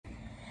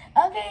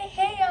Okay,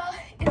 hey y'all,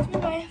 it's me,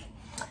 Maya.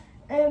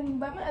 And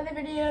by my other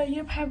video,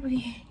 you're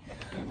probably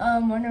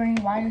wondering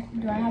why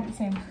do I have the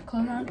same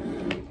clothes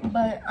on,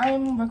 but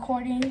I'm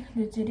recording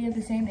this video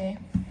the same day.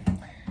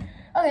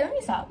 Okay, let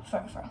me stop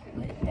for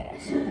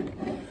this.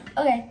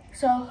 Okay,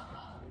 so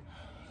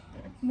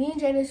me and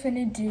Jada's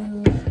finna do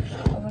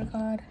what it's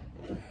called,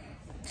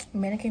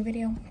 mannequin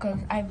video, because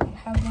I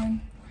have one.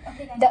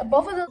 Okay, guys. That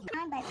both of those.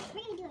 But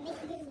we're gonna do a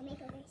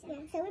makeover.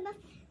 So we're both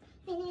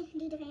finna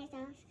do different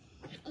hairstyles,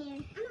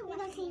 and we're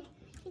gonna see.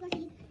 We're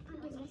gonna see. Do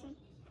the best one.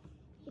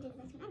 You did the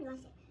best one. I already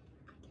watched it.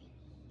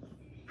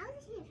 I was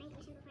just doing Frank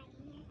Ocean before I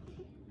came here.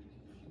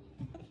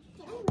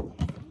 Okay, let me look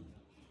at this one.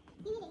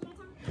 You need a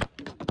hairstyle?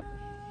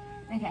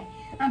 Okay,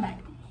 I'm back.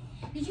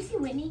 Did you see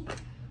Whitney?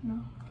 No.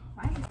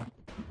 Why is it?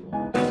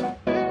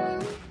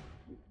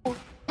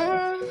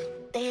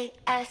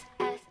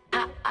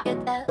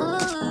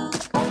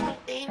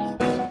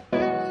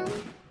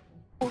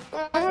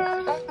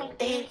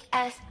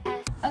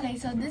 Okay,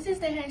 so this is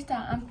the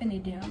hairstyle I'm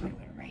finna do. I'm gonna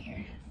put it right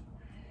here.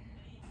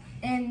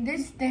 And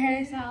this is the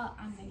hairstyle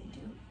I'm gonna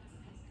do.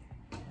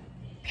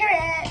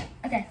 Period.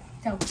 Okay,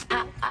 so.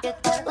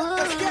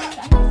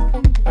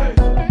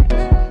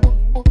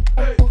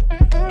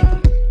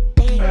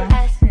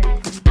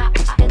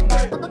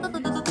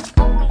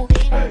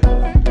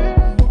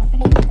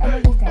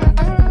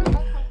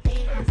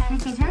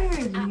 Because her hair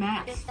is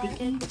matte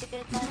sticky.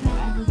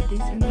 I put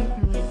this in there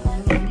for like a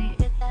little bit.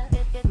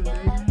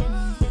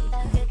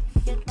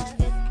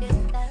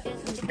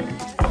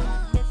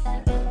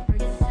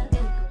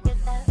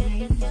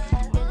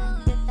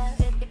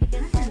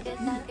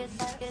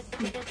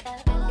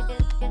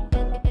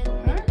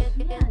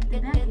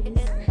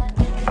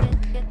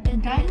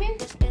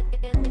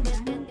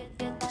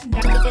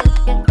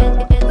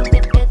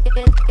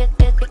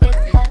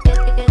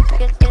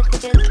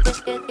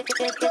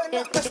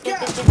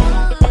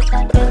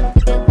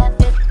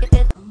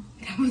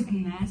 That was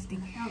nasty.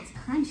 That was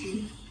crunchy.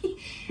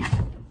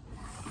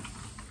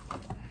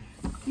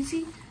 You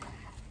see?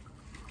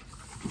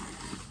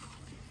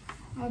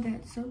 All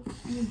that soap.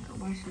 I need to go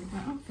wash it, but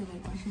I don't feel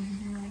like washing my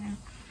hair right now.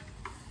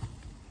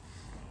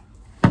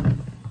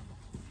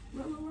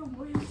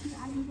 What is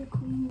I need to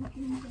clean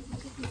things. Look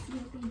at this, see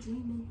if they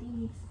dreaming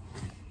things.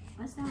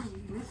 What's that?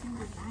 Listen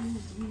to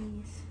Diamond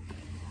Genius.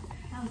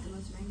 That was the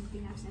most random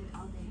thing I've said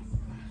all day.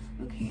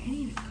 Okay, I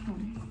need a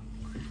comb.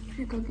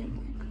 Should go get my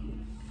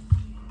comb.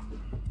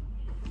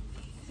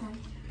 Sorry,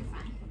 you're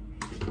fine.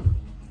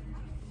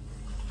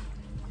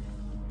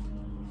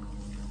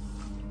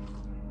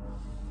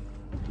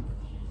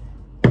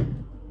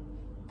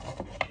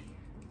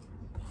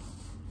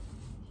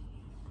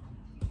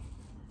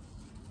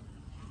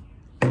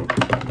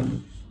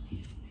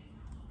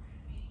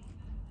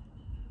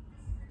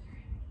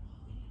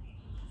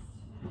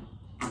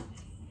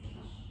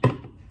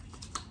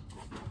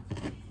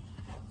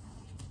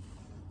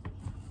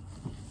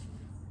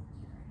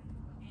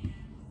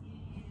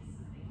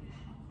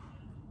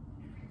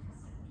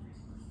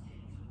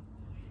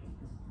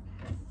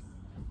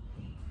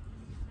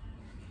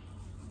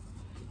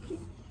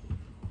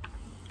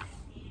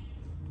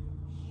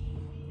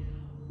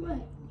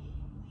 What?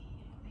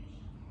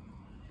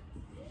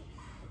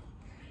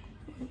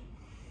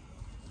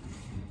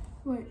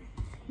 What?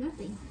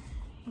 Nothing.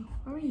 Oh,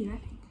 why are you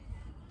laughing?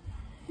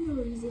 No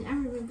reason. I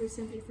remember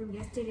something from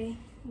yesterday.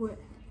 What?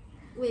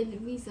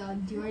 When we saw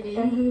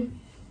Jordan.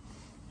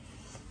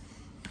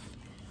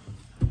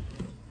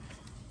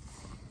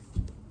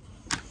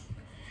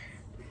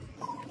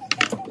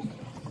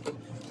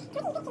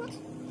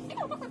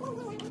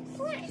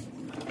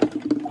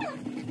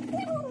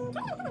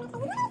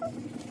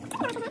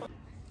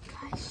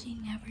 Guys, she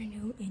never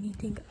knew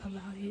anything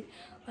about it.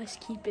 Let's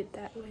keep it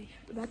that way.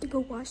 I'm about to go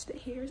wash the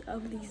hairs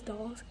of these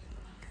dolls.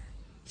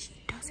 She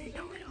doesn't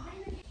know it all.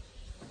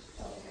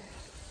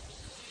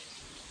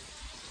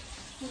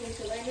 Okay,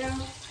 so right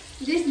now,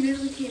 this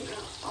literally came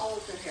out all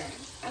of her hair.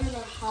 I don't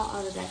know how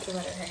all of that came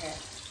out of her hair.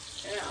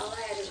 And all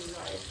I had to do was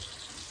water.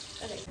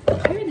 Okay.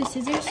 Here are the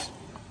scissors.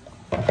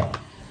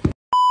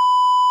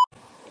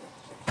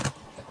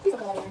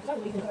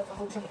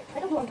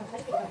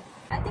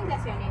 I think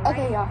that's your name,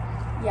 Okay, right? y'all.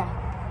 Yeah.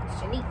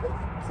 Shaniqua.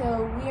 So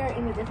we are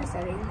in a different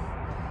setting.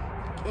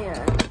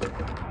 And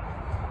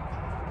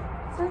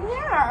so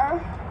yeah.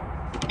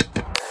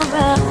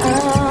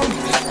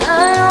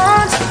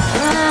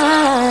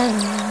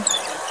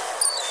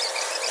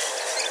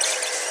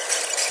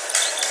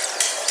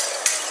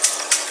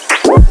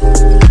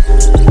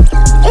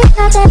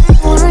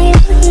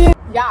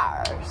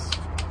 Yars.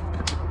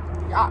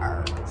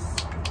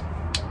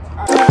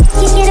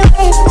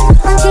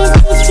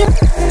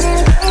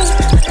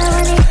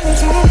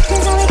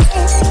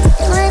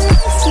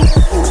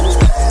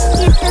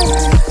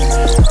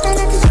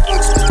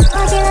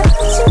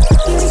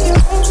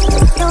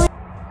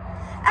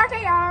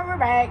 Okay, y'all, we're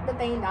back. The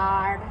thing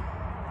died.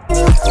 Yeah,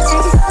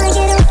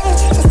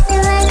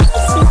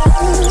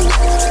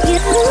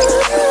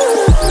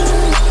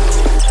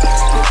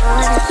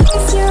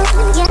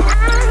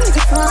 I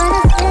just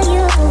wanna feel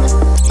you.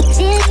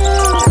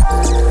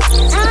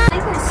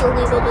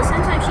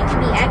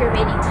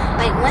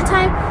 that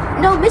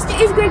time. No, Mr.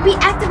 Isberg be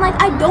acting like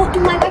I don't do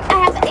my work.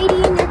 I have an 80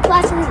 in your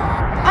classroom.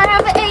 I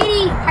have an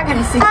 80. I got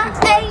a 60.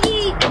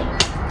 80.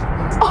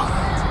 Oh.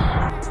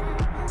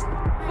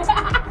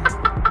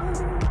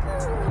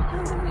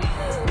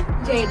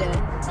 Jada.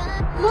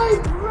 My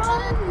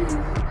brother.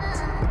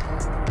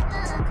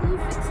 Can you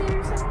fix it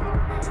or something?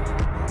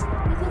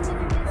 You think you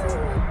can fix it?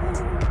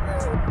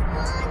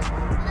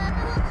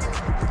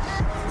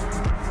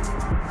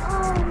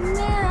 Oh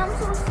man, I'm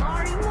so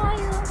sorry,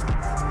 Maya.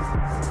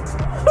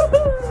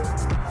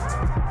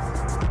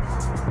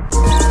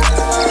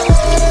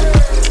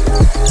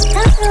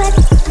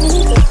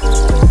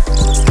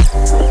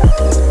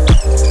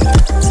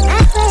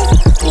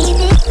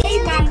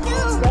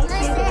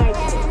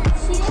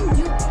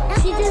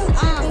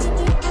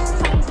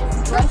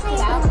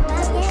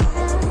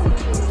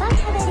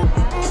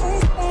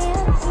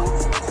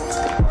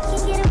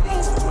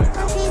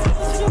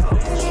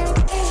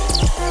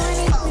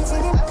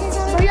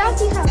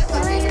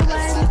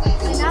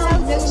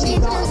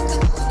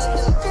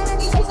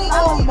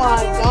 Oh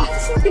my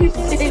gosh.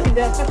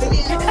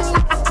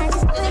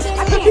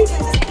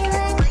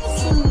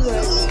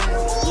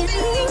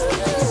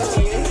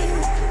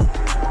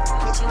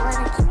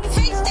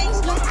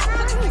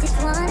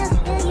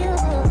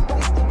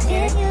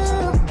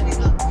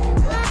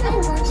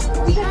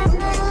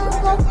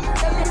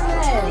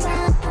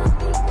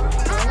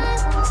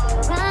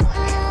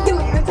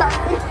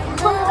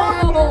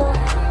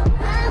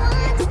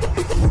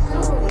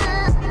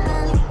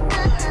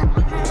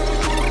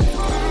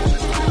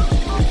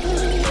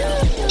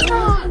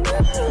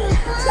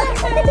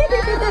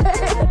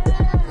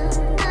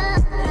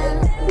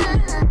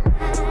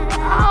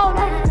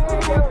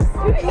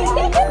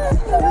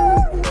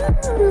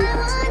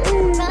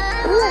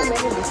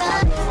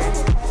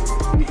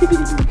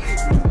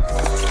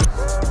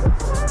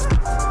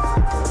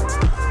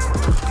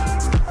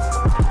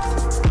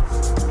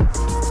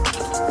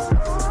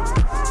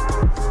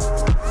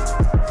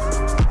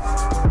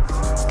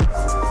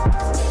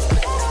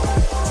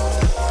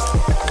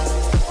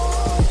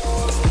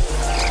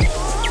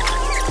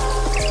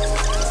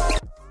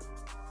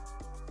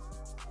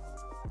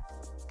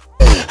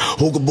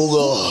 Hooga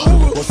booga,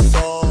 what's the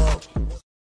song?